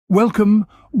Welcome,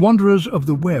 wanderers of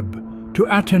the web, to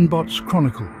Attenbot's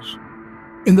Chronicles.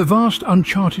 In the vast,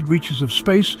 uncharted reaches of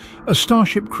space, a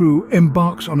starship crew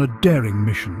embarks on a daring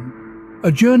mission.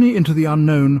 A journey into the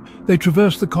unknown, they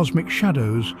traverse the cosmic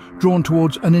shadows, drawn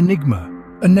towards an enigma,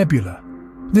 a nebula.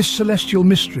 This celestial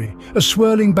mystery, a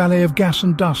swirling ballet of gas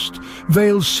and dust,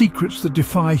 veils secrets that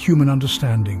defy human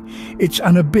understanding. It's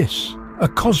an abyss, a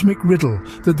cosmic riddle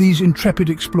that these intrepid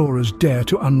explorers dare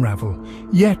to unravel.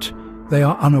 Yet, they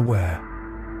are unaware.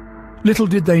 Little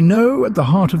did they know, at the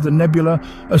heart of the nebula,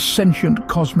 a sentient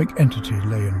cosmic entity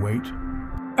lay in wait.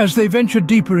 As they ventured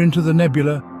deeper into the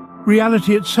nebula,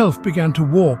 reality itself began to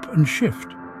warp and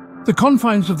shift. The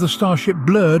confines of the starship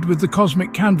blurred with the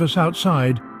cosmic canvas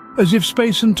outside, as if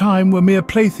space and time were mere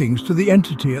playthings to the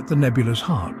entity at the nebula's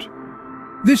heart.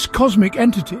 This cosmic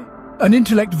entity, an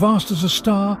intellect vast as a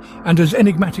star and as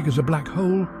enigmatic as a black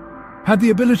hole, had the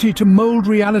ability to mold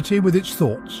reality with its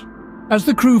thoughts. As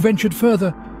the crew ventured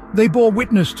further, they bore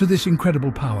witness to this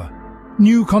incredible power.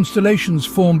 New constellations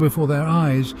formed before their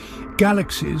eyes,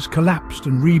 galaxies collapsed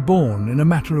and reborn in a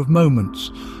matter of moments,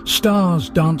 stars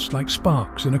danced like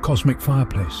sparks in a cosmic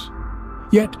fireplace.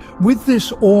 Yet, with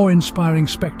this awe-inspiring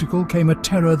spectacle came a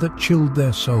terror that chilled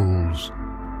their souls.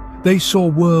 They saw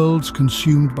worlds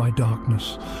consumed by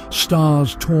darkness,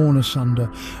 stars torn asunder,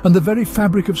 and the very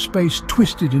fabric of space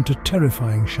twisted into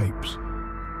terrifying shapes.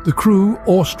 The crew,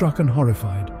 awestruck and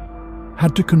horrified,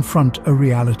 had to confront a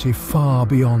reality far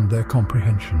beyond their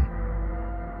comprehension.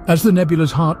 As the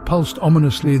nebula's heart pulsed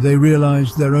ominously, they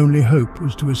realized their only hope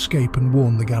was to escape and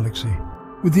warn the galaxy.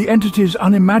 With the entity's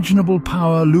unimaginable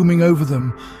power looming over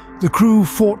them, the crew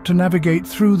fought to navigate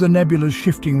through the nebula's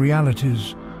shifting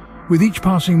realities. With each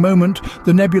passing moment,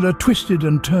 the nebula twisted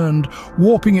and turned,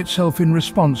 warping itself in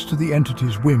response to the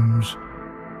entity's whims.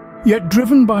 Yet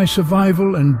driven by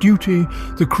survival and duty,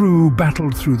 the crew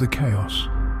battled through the chaos.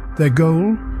 Their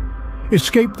goal?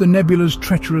 Escape the nebula's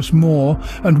treacherous maw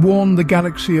and warn the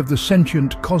galaxy of the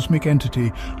sentient cosmic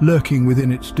entity lurking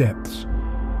within its depths.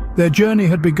 Their journey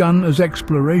had begun as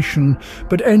exploration,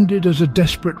 but ended as a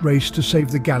desperate race to save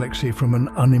the galaxy from an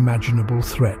unimaginable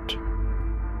threat.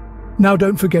 Now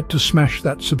don't forget to smash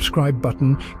that subscribe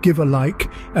button, give a like,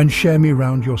 and share me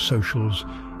around your socials.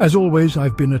 As always,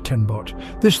 I've been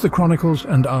Attenbot. This the Chronicles,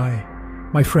 and I,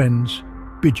 my friends,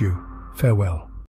 bid you farewell.